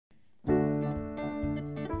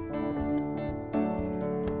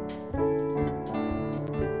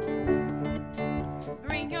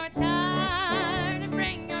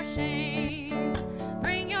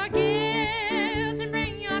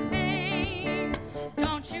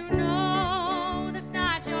you know that's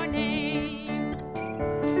not your name.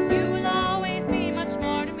 You will always be much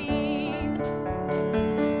more to me.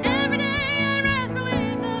 Every day I wrestle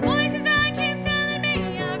with the voices that keep telling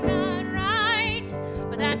me I'm not right,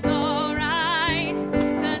 but that's alright,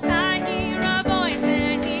 'cause I hear a voice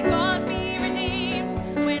and he calls me redeemed.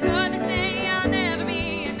 When others say I'll never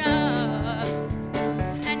be enough,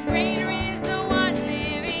 and greater is the one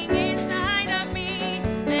living inside of me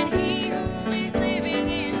than he who is living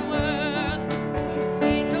in the world.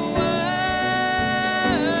 In the world,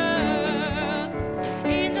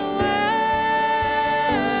 in the world,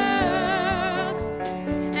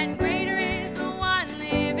 and greater is the one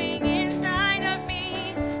living inside of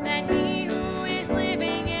me than he who is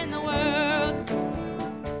living in the world.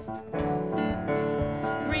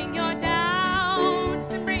 Bring your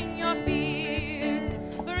doubts and bring your fears,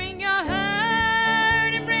 bring your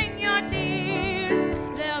hurt and bring your tears.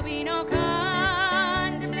 There'll be no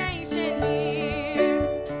condemnation here.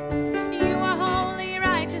 You are holy,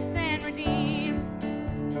 righteous, and redeemed.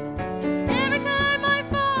 Every time I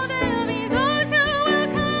fall, there'll be those who will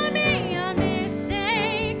call me a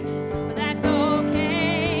mistake, but that's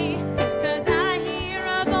okay, 'cause I hear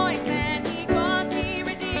a voice and he calls me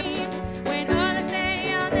redeemed. When others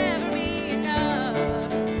say I'll never be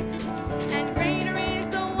enough, and greater is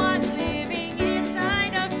the one living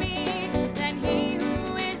inside of me than he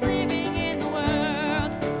who is living in the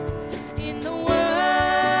world. In the world,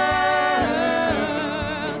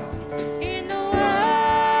 in the world,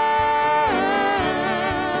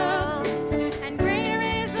 and greater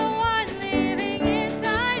is the one living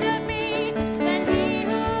inside of me than he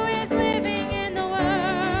who is living in the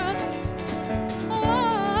world. Oh,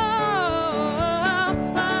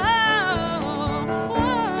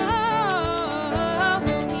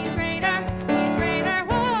 he's greater, he's greater.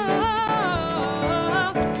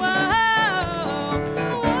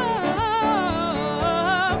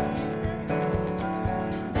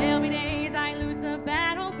 There'll be days I lose the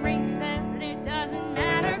battle. Grace says that it doesn't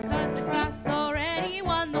matter, 'cause the cross already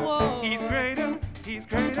won the war. He's greater, he's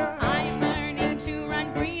greater. I'm learning to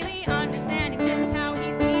run freely, understanding just how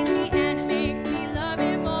he sees me, and it makes me love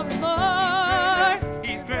him more and more.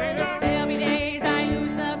 He's greater. There'll be days I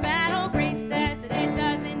lose the battle. Grace says that it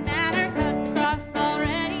doesn't matter, 'cause the cross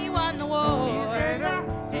already won the war. He's greater,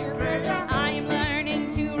 he's greater. I am learning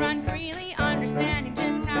to run freely, understanding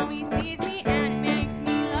just how he sees me, and it makes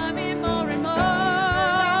me love him more and more.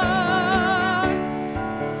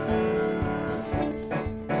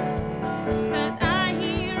 'Cause I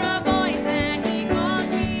hear a voice and he calls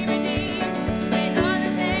me redeemed. When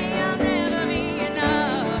others say I'll never be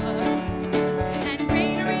enough, and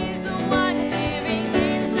greater is the one living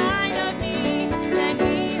inside of me than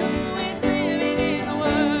he who is living in the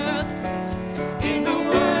world. In the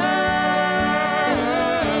world,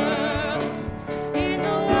 in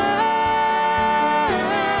the world,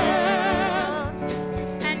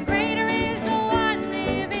 and greater is the one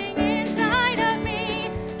living inside of me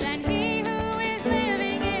than he who is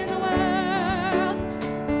living in the world.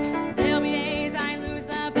 There'll be days I lose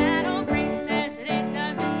the battle. Grace says that it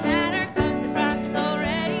doesn't matter, 'cause the cross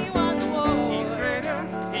already won the war. He's greater,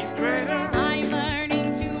 he's greater. I'm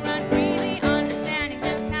learning to run freely, understanding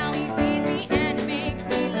just how he sees me, and it makes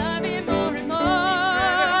me love him more and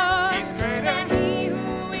more He's greater. than he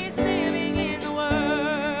who is living in the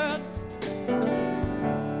world.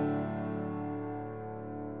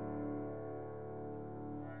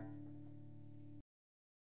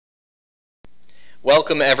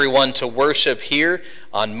 Welcome everyone to worship here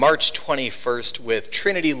on March 21st with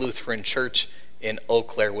Trinity Lutheran Church in Eau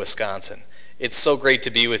Claire, Wisconsin. It's so great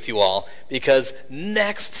to be with you all because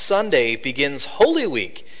next Sunday begins Holy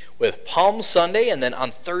Week with Palm Sunday, and then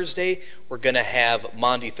on Thursday we're going to have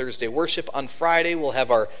Maundy Thursday worship. On Friday we'll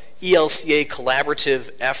have our ELCA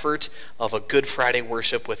collaborative effort of a Good Friday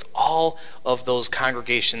worship with all of those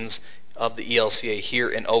congregations of the ELCA here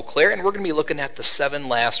in Eau Claire, and we're going to be looking at the 7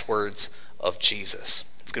 last words of Jesus.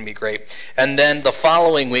 It's going to be great. And then the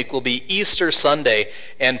following week will be Easter Sunday,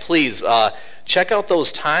 and please check out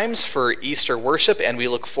those times for Easter worship, and we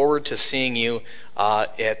look forward to seeing you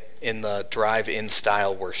in the drive-in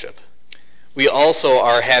style worship. We also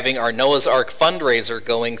are having our Noah's Ark fundraiser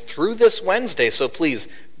going through this Wednesday, so please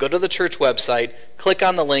go to the church website, click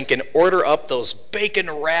on the link, and order up those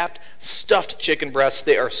bacon-wrapped stuffed chicken breasts.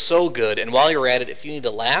 They are so good, and while you're at it, if you need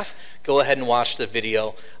to laugh, go ahead and watch the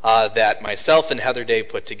video that myself and Heather Day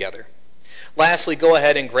put together. Lastly, go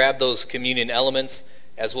ahead and grab those communion elements,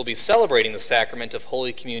 as we'll be celebrating the sacrament of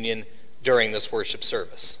Holy Communion during this worship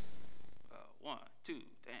service. 1, 2,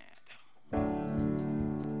 and...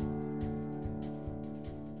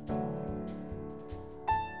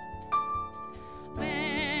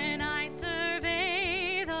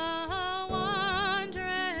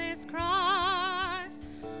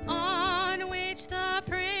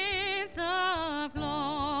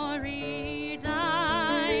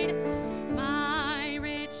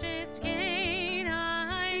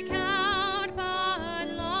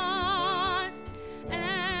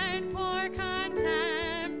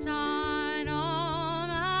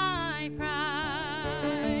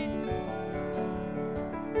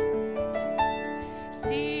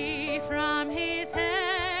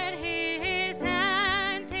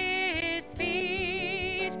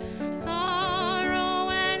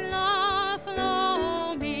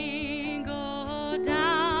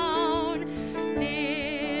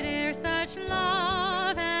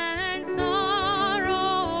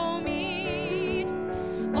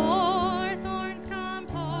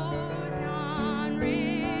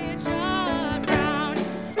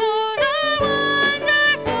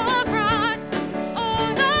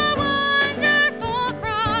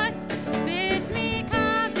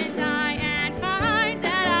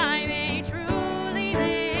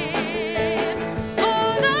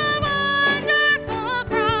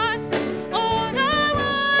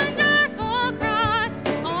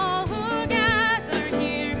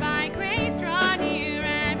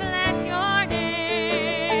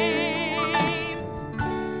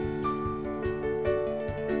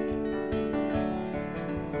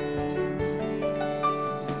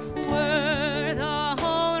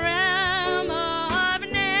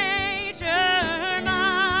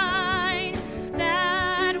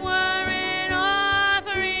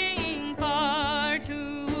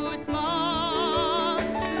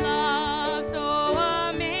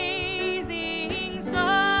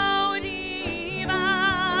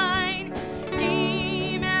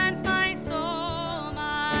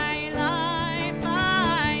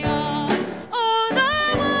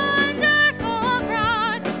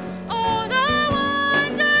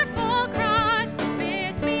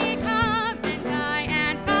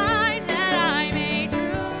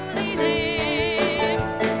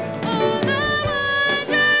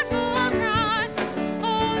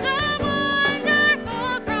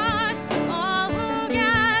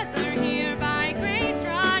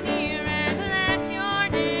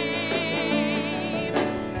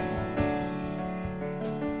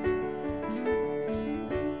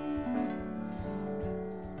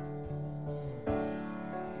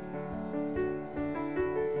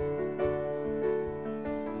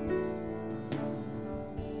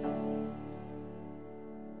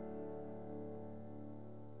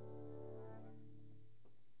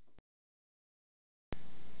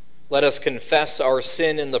 let us confess our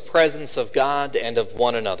sin in the presence of God and of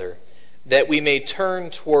one another, that we may turn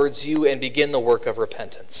towards you and begin the work of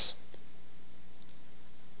repentance.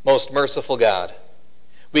 Most merciful God,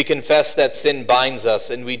 we confess that sin binds us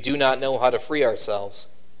and we do not know how to free ourselves.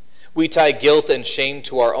 We tie guilt and shame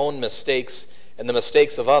to our own mistakes and the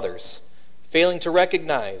mistakes of others, failing to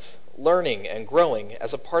recognize learning and growing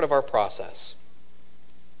as a part of our process.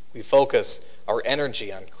 We focus our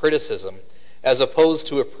energy on criticism as opposed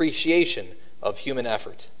to appreciation of human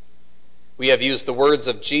effort. We have used the words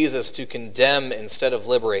of Jesus to condemn instead of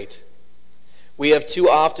liberate. We have too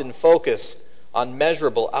often focused on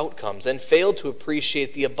measurable outcomes and failed to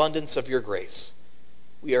appreciate the abundance of your grace.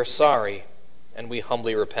 We are sorry and we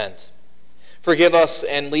humbly repent. Forgive us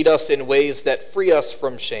and lead us in ways that free us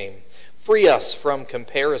from shame, free us from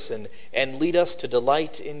comparison, and lead us to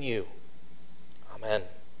delight in you. Amen.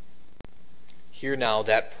 Hear now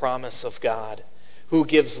that promise of God, who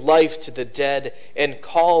gives life to the dead and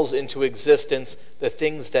calls into existence the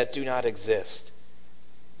things that do not exist.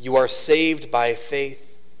 You are saved by faith,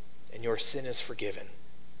 and your sin is forgiven.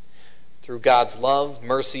 Through God's love,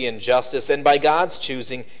 mercy, and justice, and by God's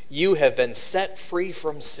choosing, you have been set free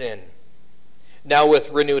from sin. Now with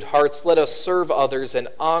renewed hearts, let us serve others and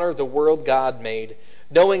honor the world God made,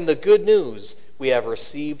 knowing the good news we have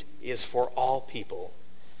received is for all people.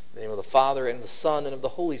 In the name of the Father, and of the Son, and of the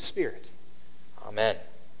Holy Spirit. Amen.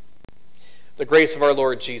 The grace of our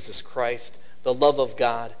Lord Jesus Christ, the love of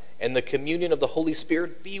God, and the communion of the Holy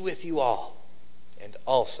Spirit be with you all, and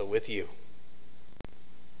also with you.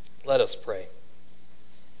 Let us pray.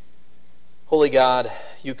 Holy God,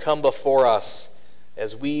 you come before us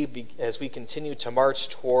as we continue to march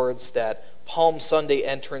towards that Palm Sunday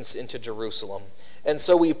entrance into Jerusalem. And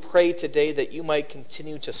so we pray today that you might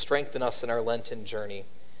continue to strengthen us in our Lenten journey.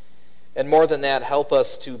 And more than that, help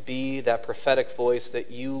us to be that prophetic voice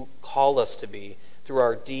that you call us to be through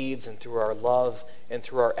our deeds and through our love and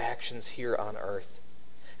through our actions here on earth.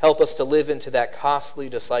 Help us to live into that costly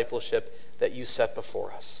discipleship that you set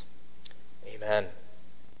before us. Amen.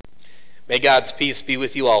 May God's peace be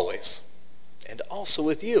with you always, and also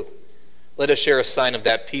with you. Let us share a sign of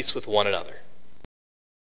that peace with one another.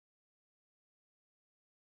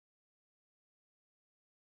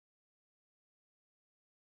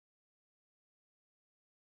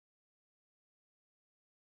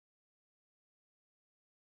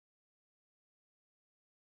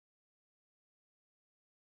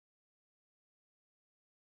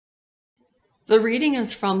 The reading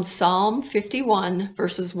is from Psalm 51,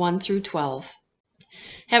 verses 1 through 12.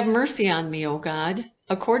 Have mercy on me, O God,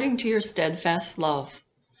 according to your steadfast love.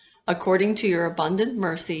 According to your abundant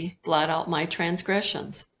mercy, blot out my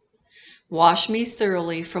transgressions. Wash me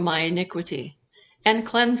thoroughly from my iniquity, and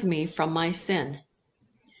cleanse me from my sin.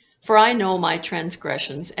 For I know my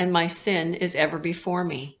transgressions, and my sin is ever before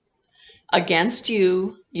me. Against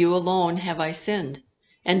you, you alone have I sinned,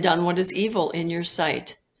 and done what is evil in your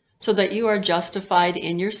sight, so that you are justified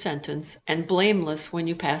in your sentence and blameless when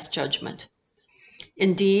you pass judgment.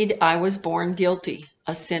 Indeed, I was born guilty,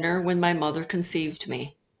 a sinner when my mother conceived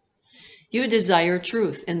me. You desire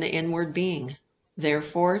truth in the inward being.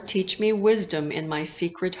 Therefore, teach me wisdom in my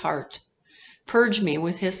secret heart. Purge me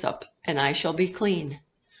with hyssop, and I shall be clean.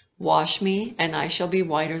 Wash me, and I shall be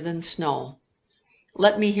whiter than snow.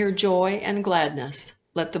 Let me hear joy and gladness.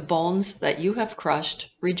 Let the bones that you have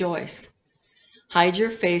crushed rejoice. Hide your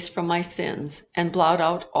face from my sins, and blot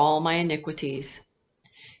out all my iniquities.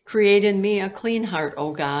 Create in me a clean heart,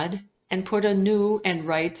 O God, and put a new and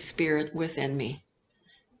right spirit within me.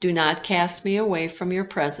 Do not cast me away from your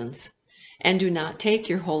presence, and do not take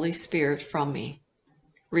your Holy Spirit from me.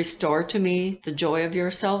 Restore to me the joy of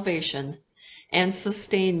your salvation, and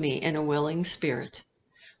sustain me in a willing spirit.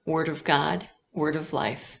 Word of God, word of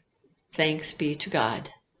life. Thanks be to God.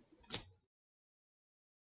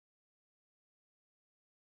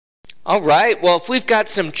 All right, well, if we've got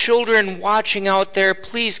some children watching out there,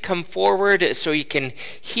 please come forward so you can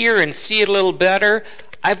hear and see it a little better.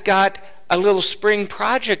 I've got a little spring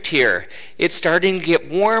project here. It's starting to get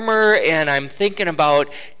warmer, and I'm thinking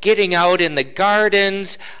about getting out in the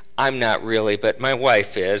gardens. I'm not really, but my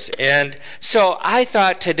wife is. And so I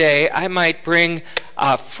thought today I might bring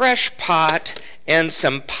a fresh pot and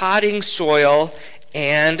some potting soil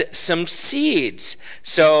and some seeds.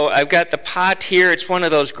 So I've got the pot here. It's one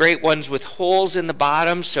of those great ones with holes in the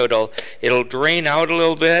bottom, so it'll drain out a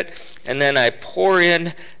little bit. And then I pour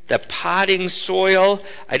in the potting soil.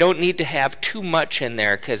 I don't need to have too much in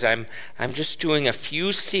there because I'm just doing a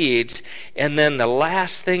few seeds. And then the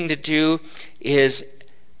last thing to do is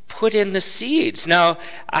put in the seeds. Now,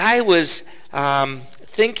 I was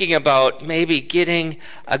thinking about maybe getting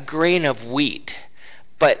a grain of wheat,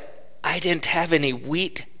 but I didn't have any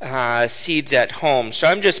wheat seeds at home, so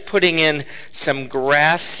I'm just putting in some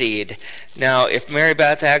grass seed. Now, if Mary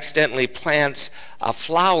Beth accidentally plants a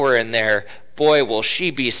flower in there, boy, will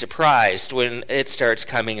she be surprised when it starts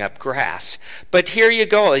coming up grass. But here you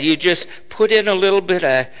go. You just put in a little bit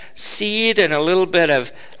of seed and a little bit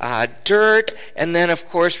of dirt, and then, of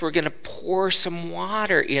course, we're going to pour some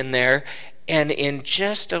water in there, and in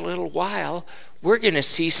just a little while, we're going to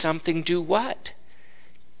see something do what?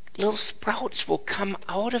 Little sprouts will come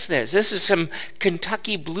out of this. This is some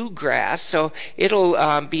Kentucky bluegrass, so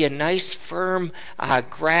it'll be a nice firm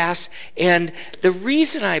grass. And the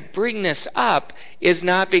reason I bring this up is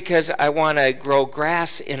not because I want to grow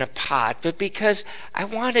grass in a pot, but because I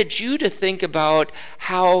wanted you to think about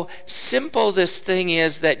how simple this thing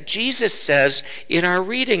is that Jesus says in our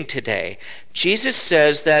reading today. Jesus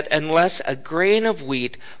says that unless a grain of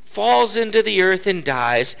wheat falls into the earth and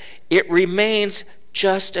dies, it remains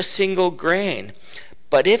just a single grain.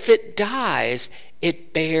 But if it dies,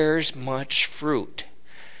 it bears much fruit.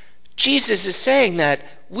 Jesus is saying that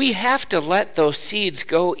we have to let those seeds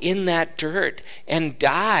go in that dirt and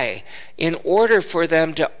die in order for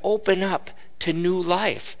them to open up to new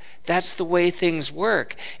life. That's the way things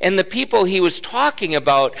work. And the people he was talking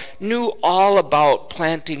about knew all about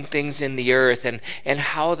planting things in the earth and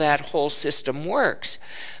how that whole system works.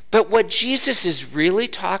 But what Jesus is really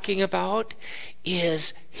talking about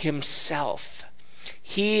is himself.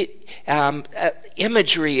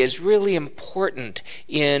 Imagery is really important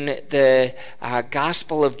in the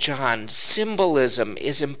Gospel of John. Symbolism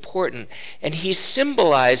is important. And he's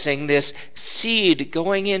symbolizing this seed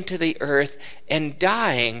going into the earth and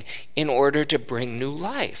dying in order to bring new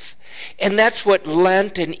life. And that's what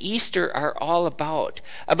Lent and Easter are all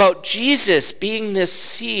about Jesus being this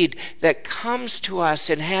seed that comes to us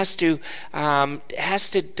and has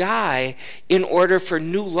to die in order for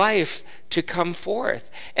new life to come forth.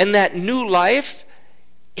 And that new life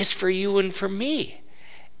is for you and for me.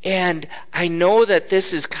 And I know that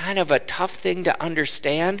this is kind of a tough thing to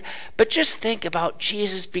understand, but just think about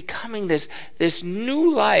Jesus becoming this new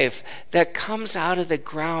life that comes out of the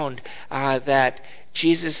ground that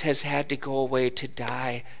Jesus has had to go away to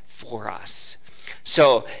die for us.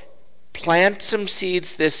 So plant some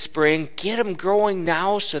seeds this spring, get them growing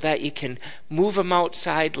now so that you can move them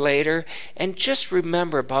outside later, and just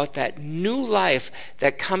remember about that new life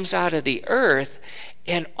that comes out of the earth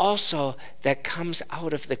and also that comes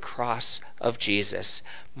out of the cross of Jesus.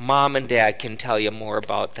 Mom and Dad can tell you more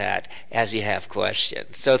about that as you have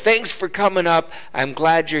questions. So thanks for coming up. I'm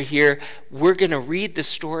glad you're here. We're going to read the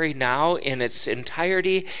story now in its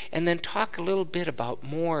entirety and then talk a little bit about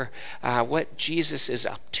more what Jesus is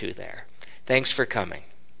up to there. Thanks for coming.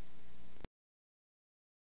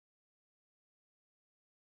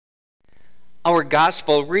 Our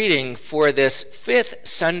gospel reading for this fifth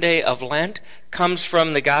Sunday of Lent comes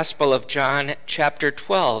from the Gospel of John, chapter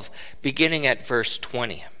 12, beginning at verse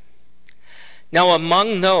 20. Now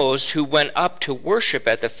among those who went up to worship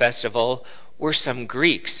at the festival were some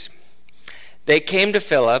Greeks. They came to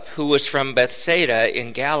Philip, who was from Bethsaida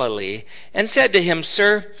in Galilee, and said to him,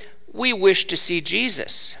 "Sir, we wish to see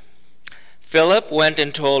Jesus." Philip went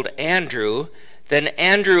and told Andrew. Then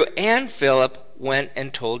Andrew and Philip went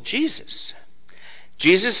and told Jesus.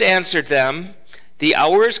 Jesus answered them, "The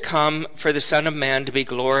hour is come for the Son of Man to be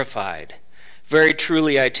glorified. Very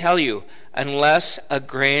truly I tell you, unless a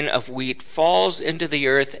grain of wheat falls into the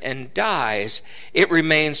earth and dies, it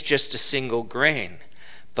remains just a single grain.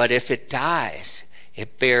 But if it dies,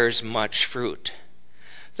 it bears much fruit.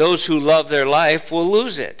 Those who love their life will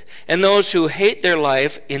lose it, and those who hate their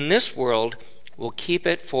life in this world will keep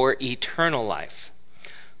it for eternal life.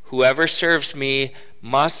 Whoever serves me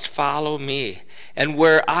must follow me, and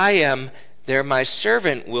where I am, there my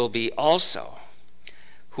servant will be also.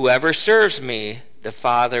 Whoever serves me, the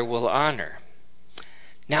Father will honor.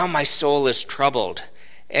 Now my soul is troubled,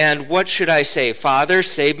 and what should I say? Father,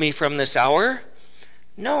 save me from this hour?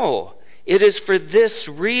 No, it is for this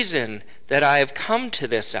reason that I have come to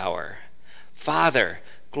this hour. Father,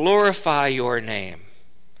 glorify your name."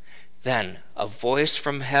 Then a voice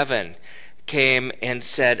from heaven came and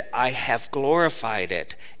said, "I have glorified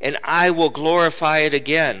it, and I will glorify it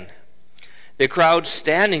again." The crowd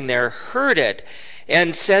standing there heard it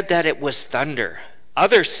and said that it was thunder.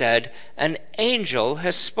 Others said, "An angel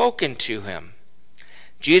has spoken to him."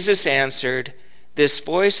 Jesus answered, "This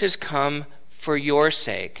voice has come for your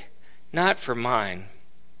sake, not for mine.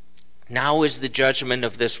 Now is the judgment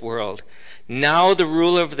of this world. Now the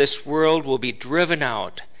ruler of this world will be driven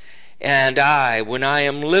out. And I, when I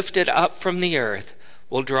am lifted up from the earth,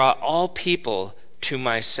 will draw all people to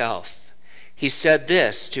myself." He said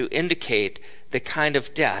this to indicate the kind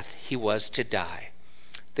of death he was to die.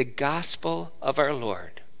 The gospel of our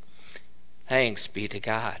Lord. Thanks be to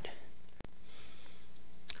God.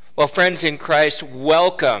 Well, friends in Christ,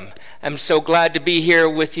 welcome. I'm so glad to be here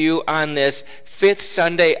with you on this 5th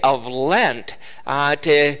Sunday of Lent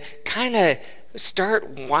to kind of start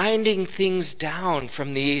winding things down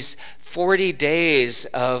from these 40 days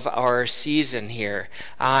of our season here.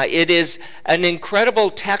 It is an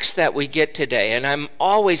incredible text that we get today, and I'm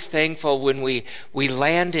always thankful when we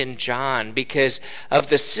land in John because of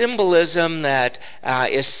the symbolism that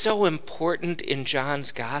is so important in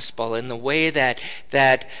John's gospel and the way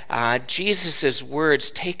that Jesus' words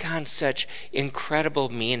take on such incredible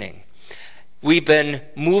meaning. We've been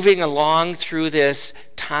moving along through this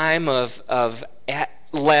time of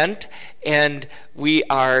Lent, and we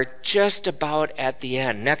are just about at the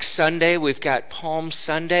end. Next Sunday, we've got Palm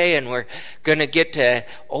Sunday, and we're going to get to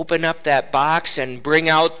open up that box and bring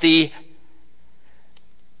out the,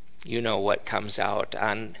 you know what comes out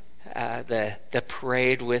on the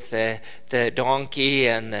parade with the donkey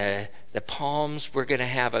and the palms. We're going to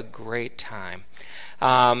have a great time.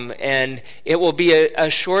 And it will be a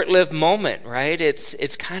short-lived moment, right?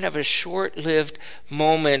 It's kind of a short-lived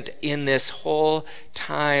moment in this whole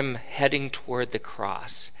time heading toward the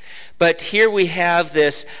cross. But here we have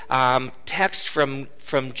this text from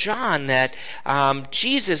John that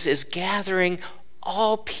Jesus is gathering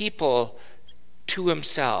all people to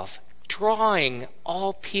himself, drawing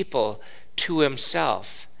all people to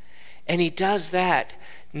himself. And he does that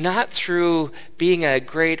not through being a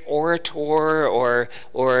great orator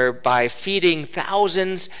or by feeding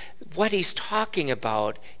thousands. What he's talking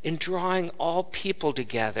about in drawing all people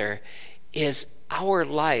together is our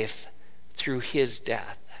life through his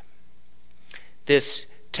death. This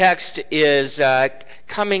text is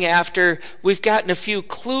coming after we've gotten a few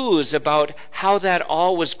clues about how that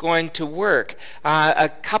all was going to work. A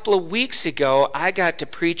couple of weeks ago, I got to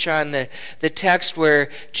preach on the text where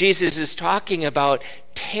Jesus is talking about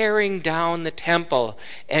tearing down the temple,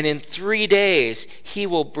 and in 3 days he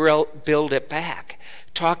will build it back,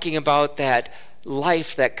 talking about that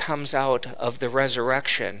life that comes out of the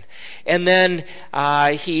resurrection. And then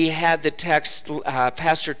he had the text,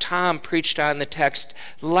 Pastor Tom preached on the text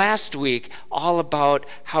last week, all about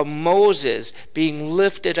how Moses being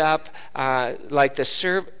lifted up, like the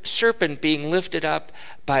serpent being lifted up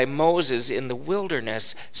by Moses in the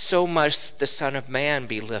wilderness, so must the Son of Man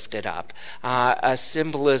be lifted up. A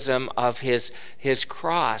symbolism of his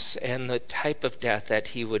cross and the type of death that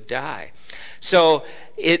he would die. So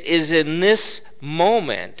it is in this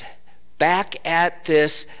moment, back at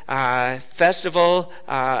this festival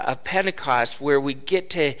of Pentecost, where we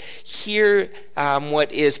get to hear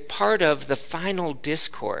what is part of the final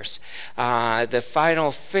discourse, the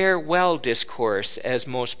final farewell discourse, as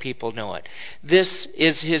most people know it. This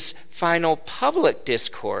is his final public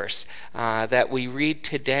discourse that we read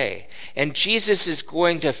today. And Jesus is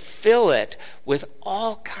going to fill it with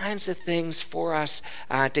all kinds of things for us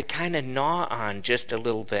to kind of gnaw on just a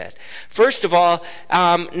little bit. First of all,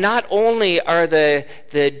 not only are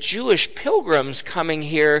the Jewish pilgrims coming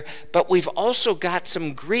here, but we've also got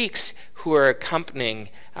some Greeks who are accompanying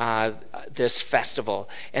this festival,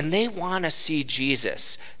 and they want to see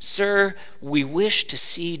Jesus. "Sir, we wish to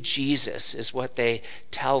see Jesus," is what they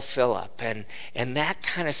tell Philip, and that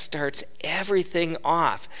kind of starts everything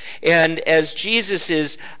off. And as Jesus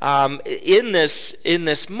is in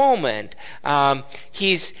this moment,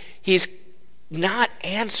 he's not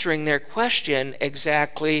answering their question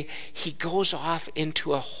exactly. He goes off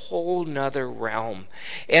into a whole nother realm,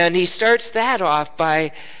 and he starts that off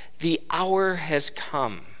by, "The hour has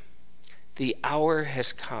come. The hour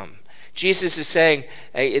has come." Jesus is saying,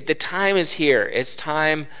 the time is here. It's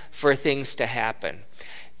time for things to happen.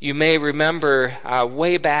 You may remember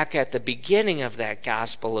way back at the beginning of that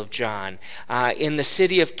Gospel of John, in the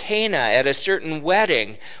city of Cana at a certain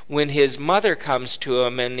wedding, when his mother comes to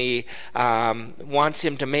him and he wants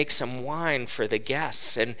him to make some wine for the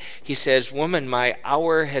guests. And he says, "Woman, my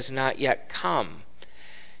hour has not yet come."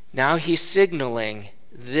 Now he's signaling,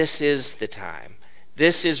 this is the time.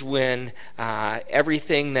 This is when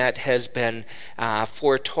everything that has been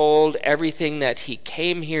foretold, everything that he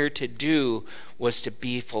came here to do, was to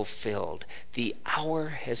be fulfilled. The hour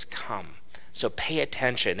has come. So pay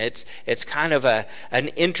attention. It's kind of an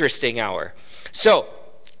interesting hour. So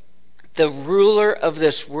The ruler of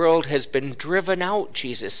this world has been driven out,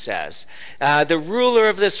 Jesus says. The ruler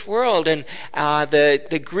of this world, and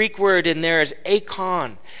the Greek word in there is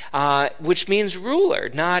akon, which means ruler,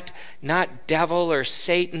 not devil or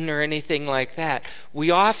Satan or anything like that.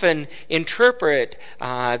 We often interpret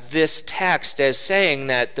this text as saying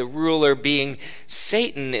that the ruler being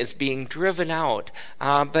Satan is being driven out.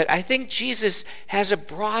 But I think Jesus has a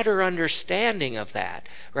broader understanding of that,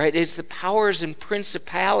 right? It's the powers and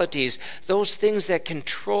principalities, those things that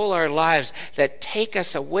control our lives, that take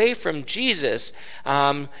us away from Jesus,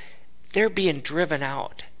 they're being driven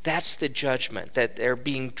out. That's the judgment, that they're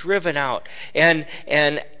being driven out. And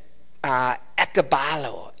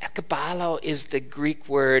ekabalo. Ekabalo is the Greek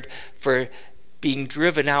word for being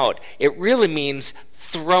driven out. It really means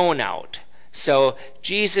thrown out. So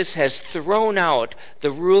Jesus has thrown out the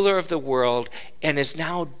ruler of the world and is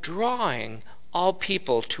now drawing all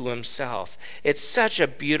people to himself. It's such a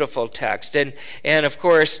beautiful text. And of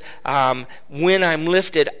course, when I'm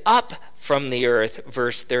lifted up from the earth,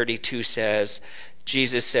 verse 32 says,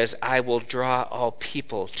 Jesus says, I will draw all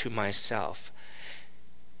people to myself.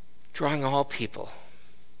 Drawing all people,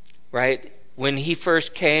 right? When he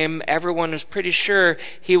first came, everyone was pretty sure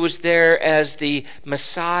he was there as the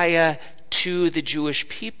Messiah to the Jewish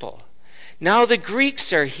people. Now the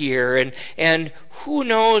Greeks are here, and who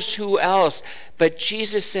knows who else, but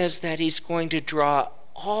Jesus says that he's going to draw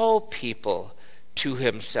all people to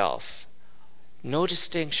himself. No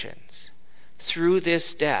distinctions. Through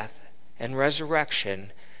this death and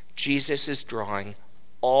resurrection, Jesus is drawing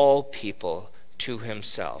all people to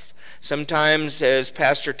himself. Sometimes, as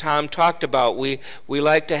Pastor Tom talked about, we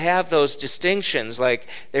like to have those distinctions, like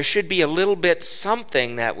there should be a little bit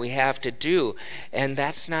something that we have to do, and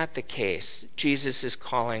that's not the case. Jesus is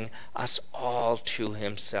calling us all to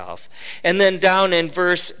himself. And then down in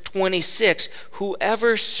verse 26,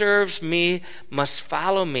 whoever serves me must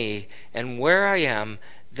follow me, and where I am,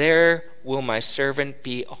 there will my servant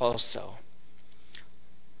be also.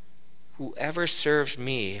 Whoever serves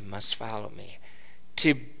me must follow me.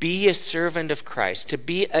 To be a servant of Christ, to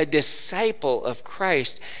be a disciple of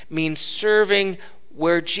Christ, means serving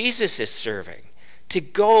where Jesus is serving, to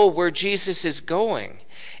go where Jesus is going.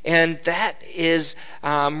 And that is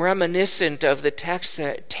reminiscent of the text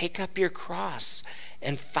that take up your cross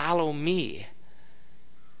and follow me.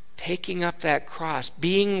 Taking up that cross,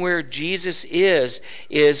 being where Jesus is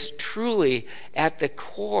truly at the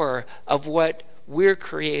core of what we're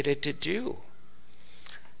created to do.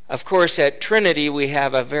 Of course, at Trinity, we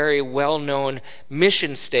have a very well-known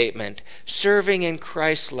mission statement, serving in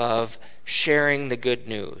Christ's love, sharing the good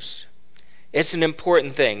news. It's an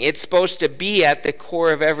important thing. It's supposed to be at the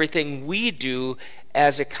core of everything we do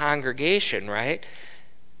as a congregation, right?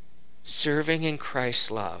 Serving in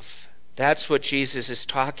Christ's love. That's what Jesus is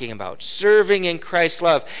talking about, serving in Christ's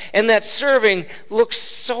love. And that serving looks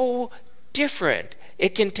so different.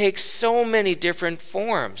 It can take so many different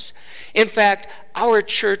forms. In fact, our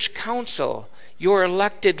church council, your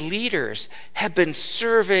elected leaders, have been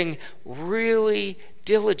serving really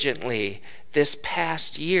diligently this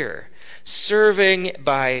past year. Serving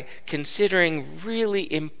by considering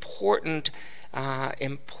really important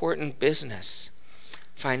business,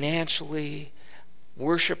 financially,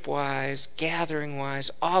 worship-wise, gathering-wise,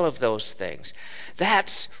 all of those things.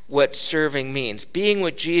 That's what serving means. Being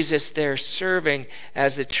with Jesus there, serving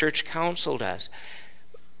as the church council does.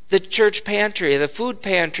 The church pantry, the food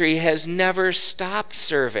pantry, has never stopped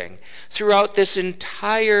serving. Throughout this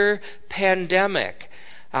entire pandemic,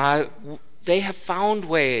 they have found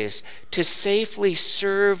ways to safely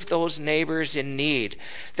serve those neighbors in need.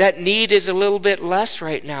 That need is a little bit less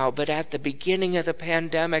right now, but at the beginning of the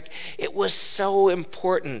pandemic, it was so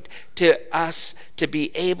important to us to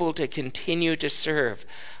be able to continue to serve.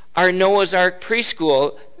 Our Noah's Ark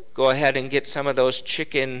preschool, go ahead and get some of those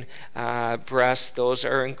chicken breasts. Those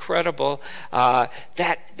are incredible.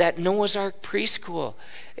 That Noah's Ark preschool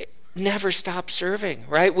never stopped serving,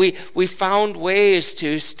 right? We found ways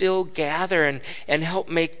to still gather and help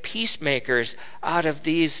make peacemakers out of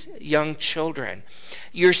these young children.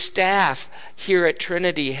 Your staff here at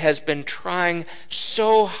Trinity has been trying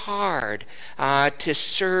so hard to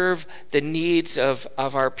serve the needs of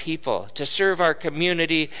our people, to serve our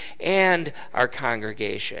community and our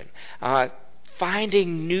congregation.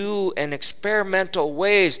 Finding new and experimental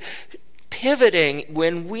ways, pivoting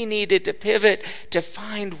when we needed to pivot, to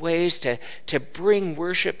find ways to bring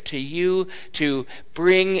worship to you, to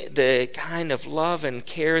bring the kind of love and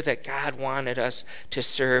care that God wanted us to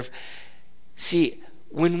serve. See,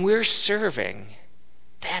 when we're serving,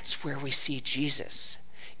 that's where we see Jesus.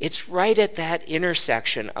 It's right at that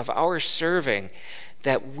intersection of our serving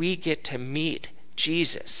that we get to meet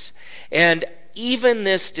Jesus. And even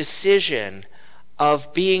this decision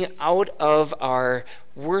of being out of our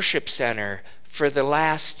worship center for the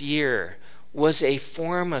last year was a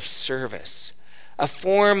form of service, a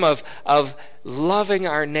form of loving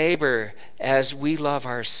our neighbor as we love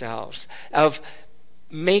ourselves, of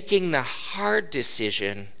making the hard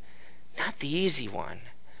decision, not the easy one,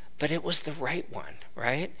 but it was the right one,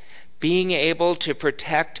 right? Being able to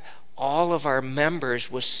protect all of our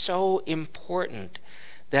members was so important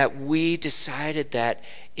that we decided that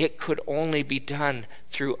it could only be done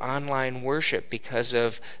through online worship because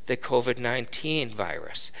of the COVID-19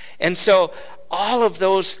 virus. And so all of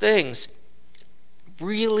those things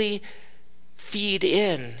really feed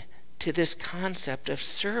in to this concept of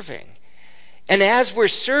serving. And as we're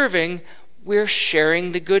serving, we're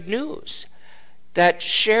sharing the good news. That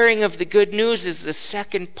sharing of the good news is the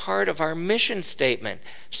second part of our mission statement,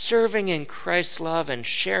 serving in Christ's love and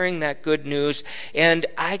sharing that good news. And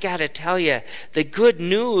I got to tell you, the good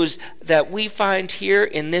news that we find here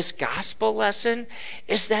in this gospel lesson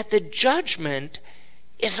is that the judgment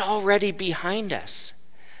is already behind us.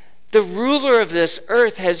 The ruler of this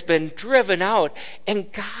earth has been driven out,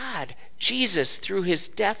 and God, Jesus, through his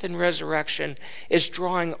death and resurrection, is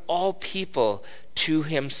drawing all people to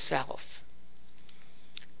himself.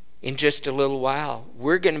 In just a little while,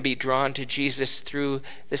 we're going to be drawn to Jesus through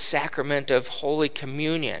the sacrament of Holy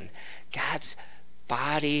Communion, God's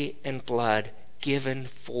body and blood given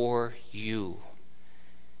for you.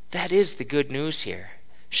 That is the good news here.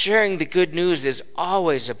 Sharing the good news is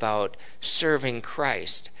always about serving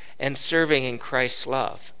Christ and serving in Christ's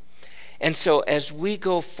love. And so as we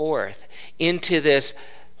go forth into this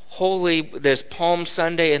Palm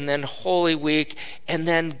Sunday and then Holy Week, and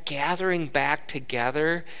then gathering back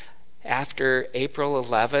together after April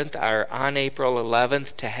 11th, or on April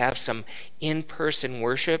 11th, to have some in-person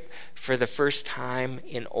worship for the first time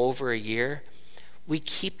in over a year, we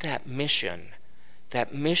keep that mission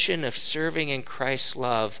of serving in Christ's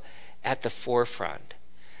love at the forefront.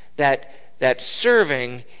 That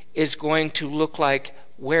serving is going to look like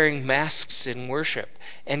wearing masks in worship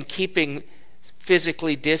and keeping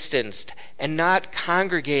physically distanced and not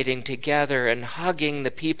congregating together and hugging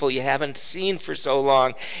the people you haven't seen for so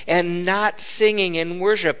long and not singing in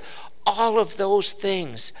worship. All of those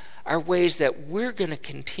things are ways that we're going to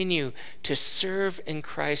continue to serve in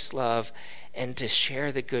Christ's love and to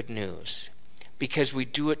share the good news, because we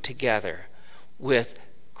do it together with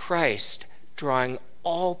Christ drawing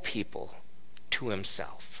all people to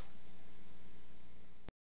himself.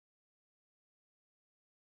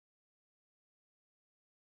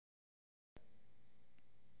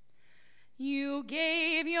 You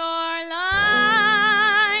gave your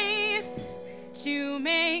life to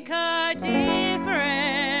make a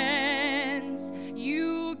difference.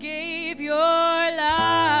 You gave your life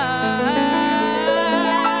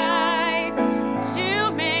to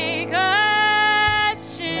make a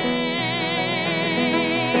change.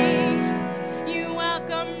 You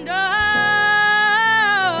welcomed all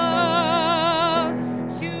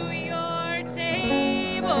to your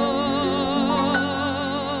table.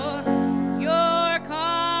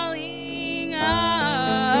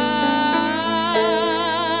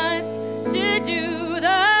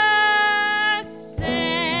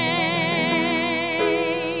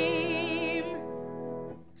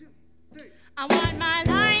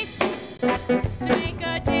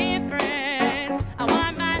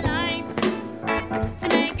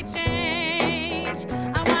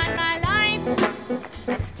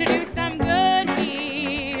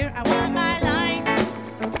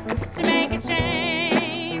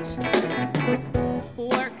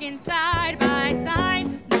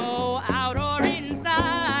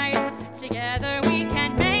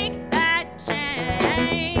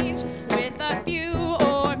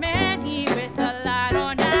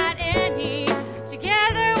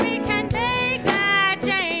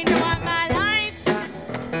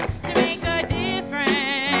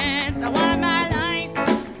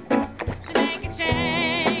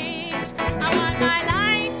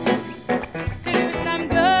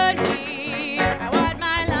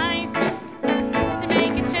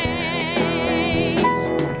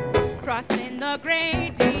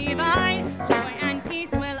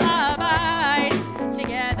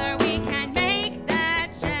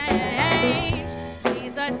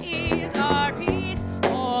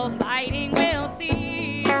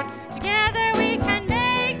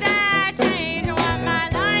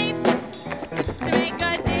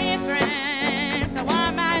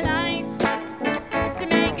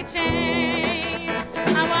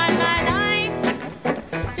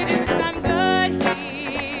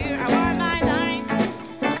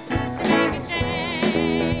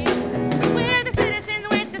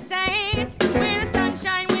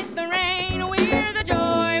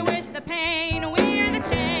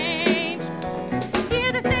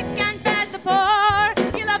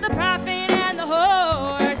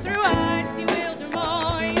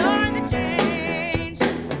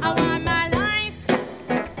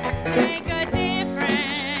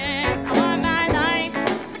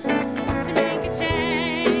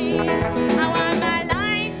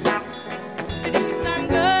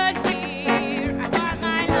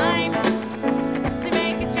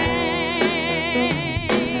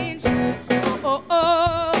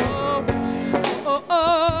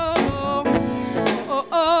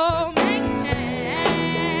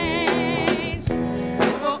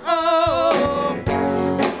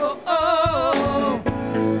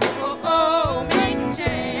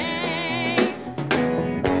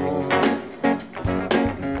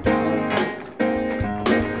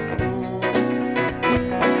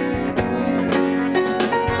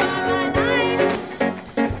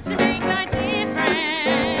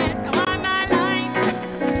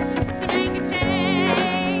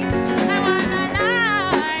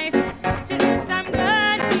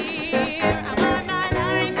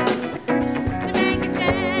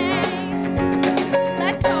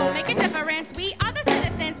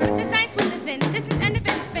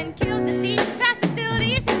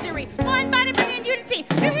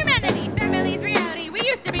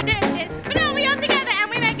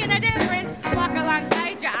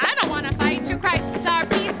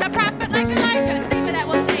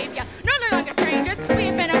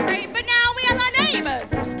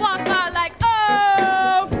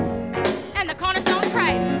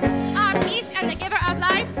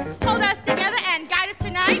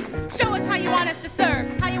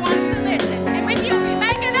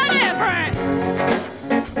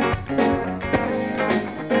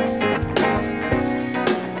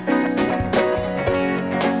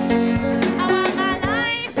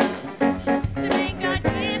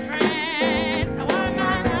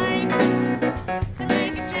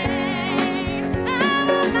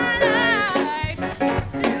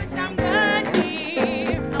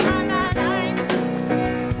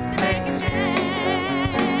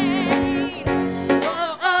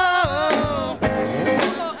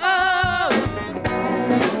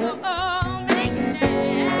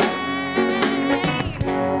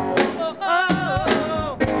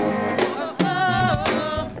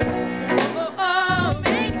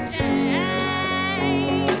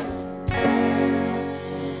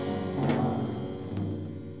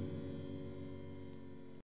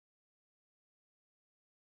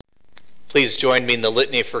 Please join me in the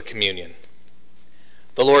litany for communion.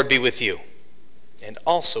 The Lord be with you, and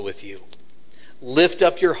also with you. Lift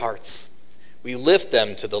up your hearts. We lift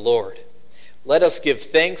them to the Lord. Let us give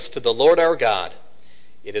thanks to the Lord our God.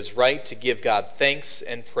 It is right to give God thanks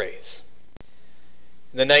and praise.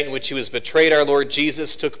 In the night in which he was betrayed, our Lord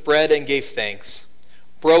Jesus took bread and gave thanks,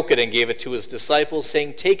 broke it and gave it to his disciples,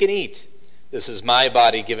 saying, "Take and eat. This is my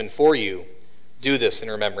body given for you. Do this in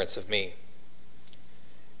remembrance of me."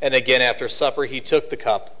 And again after supper he took the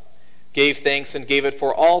cup, gave thanks, and gave it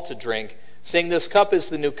for all to drink, saying, "This cup is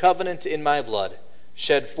the new covenant in my blood,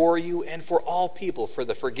 shed for you and for all people for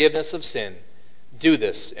the forgiveness of sin. Do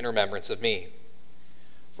this in remembrance of me."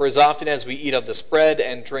 For as often as we eat of this bread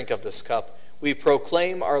and drink of this cup, we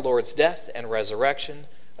proclaim our Lord's death and resurrection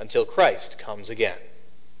until Christ comes again.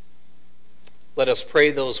 Let us pray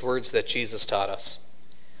those words that Jesus taught us.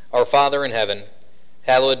 Our Father in heaven,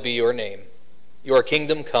 hallowed be your name. Your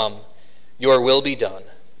kingdom come, your will be done,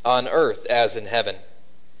 on earth as in heaven.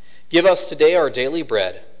 Give us today our daily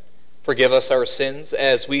bread. Forgive us our sins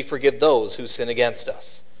as we forgive those who sin against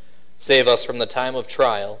us. Save us from the time of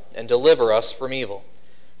trial and deliver us from evil.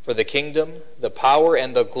 For the kingdom, the power,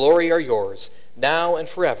 and the glory are yours, now and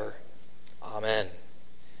forever. Amen.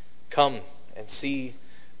 Come and see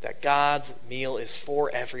that God's meal is for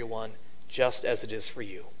everyone, just as it is for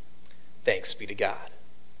you. Thanks be to God.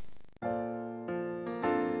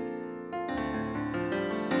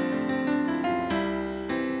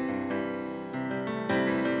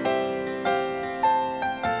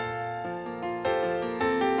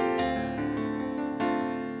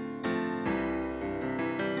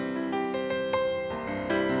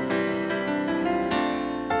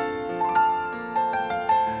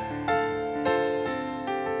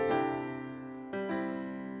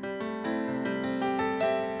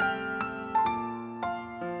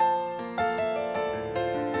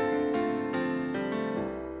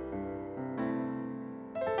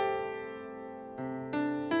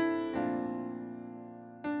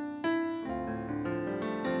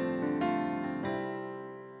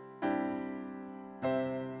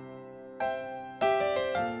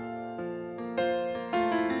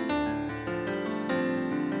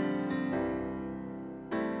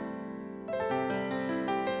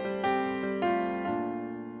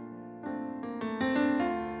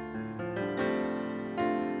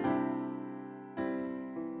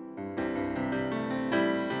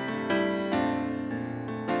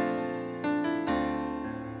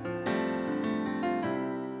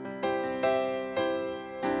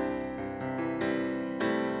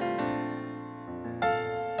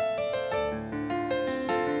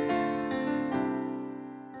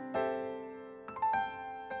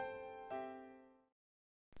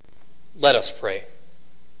 Let us pray.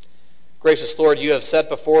 Gracious Lord, you have set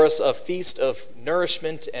before us a feast of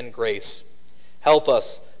nourishment and grace. Help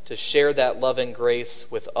us to share that love and grace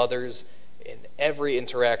with others in every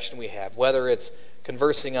interaction we have, whether it's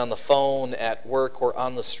conversing on the phone, at work, or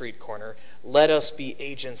on the street corner. Let us be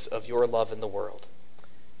agents of your love in the world.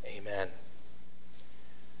 Amen.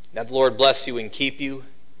 Now the Lord bless you and keep you.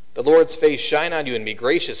 The Lord's face shine on you and be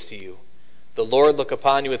gracious to you. The Lord look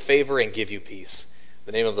upon you with favor and give you peace. In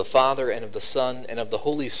the name of the Father, and of the Son, and of the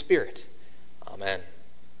Holy Spirit. Amen.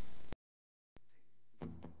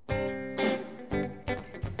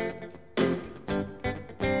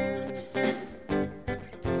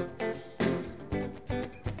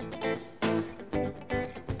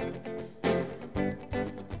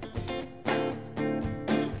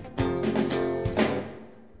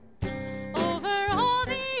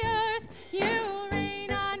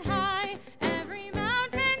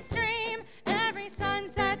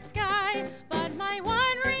 Sunset sky, but my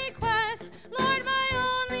one request, Lord, my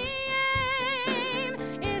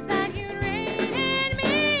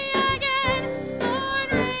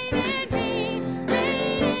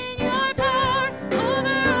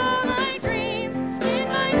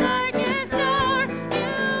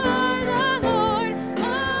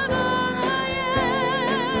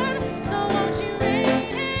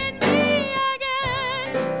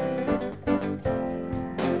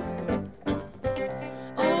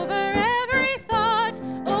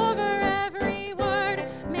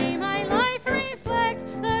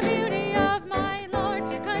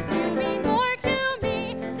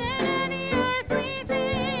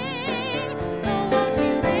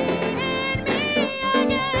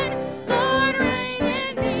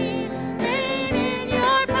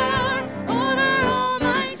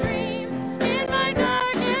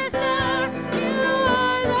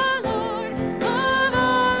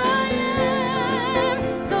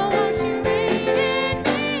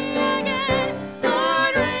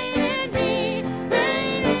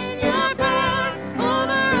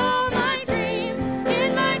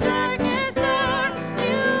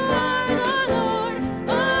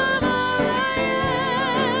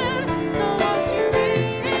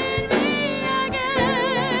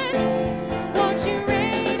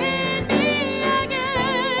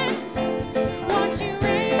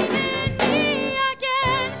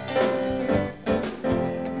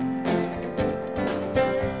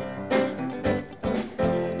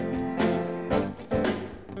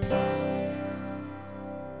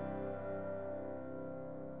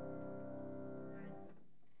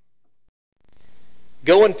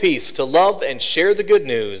Go in peace to love and share the good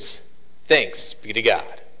news. Thanks be to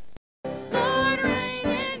God.